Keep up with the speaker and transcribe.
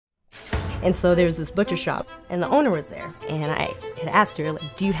And so there was this butcher shop, and the owner was there. And I had asked her,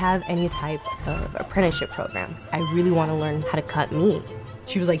 like, do you have any type of apprenticeship program? I really want to learn how to cut meat.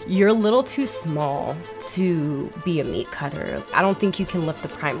 She was like, you're a little too small to be a meat cutter. I don't think you can lift the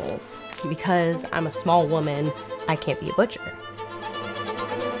primals. Because I'm a small woman, I can't be a butcher.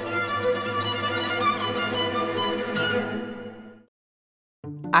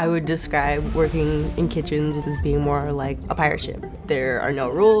 I would describe working in kitchens as being more like a pirate ship. There are no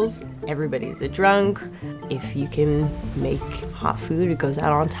rules, everybody's a drunk. If you can make hot food, it goes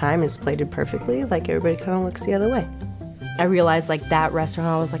out on time and it's plated perfectly, like everybody kind of looks the other way. I realized like that restaurant,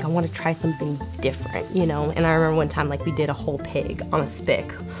 I was like, I want to try something different, you know? And I remember one time like we did a whole pig on a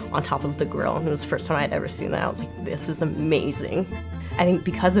spick on top of the grill, and it was the first time I'd ever seen that. I was like, this is amazing. I think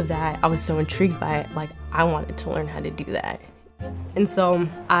because of that, I was so intrigued by it, like I wanted to learn how to do that. And so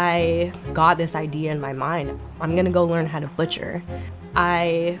I got this idea in my mind. I'm gonna go learn how to butcher.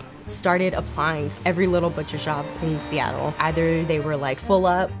 I started applying to every little butcher shop in Seattle. Either they were like full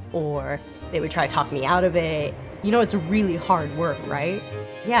up or they would try to talk me out of it. You know, it's really hard work, right?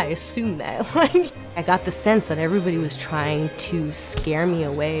 Yeah, I assumed that. Like, I got the sense that everybody was trying to scare me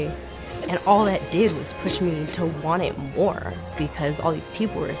away. And all that did was push me to want it more because all these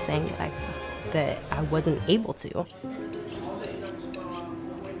people were saying that I wasn't able to.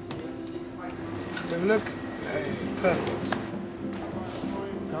 Have a look. Hey, perfect.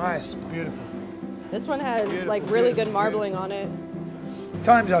 Nice, beautiful. This one has beautiful, like really good marbling on it.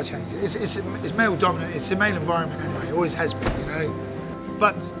 Times are changing. It's male dominant. It's a male environment anyway. It always has been, you know.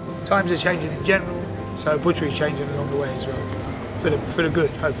 But times are changing in general, so butchery's changing along the way as well. For the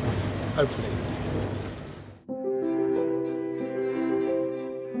good, hopefully.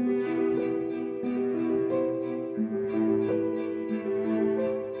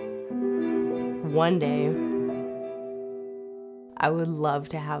 One day, I would love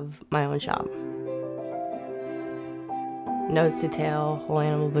to have my own shop. Nose to tail, whole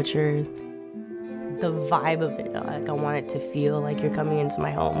animal butcher. The vibe of it, like I want it to feel like you're coming into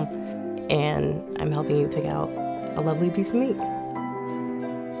my home and I'm helping you pick out a lovely piece of meat.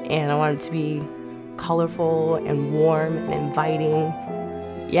 And I want it to be colorful and warm and inviting.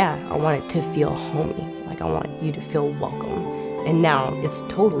 Yeah, I want it to feel homey. Like I want you to feel welcome. And now it's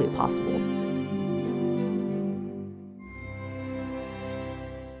totally possible.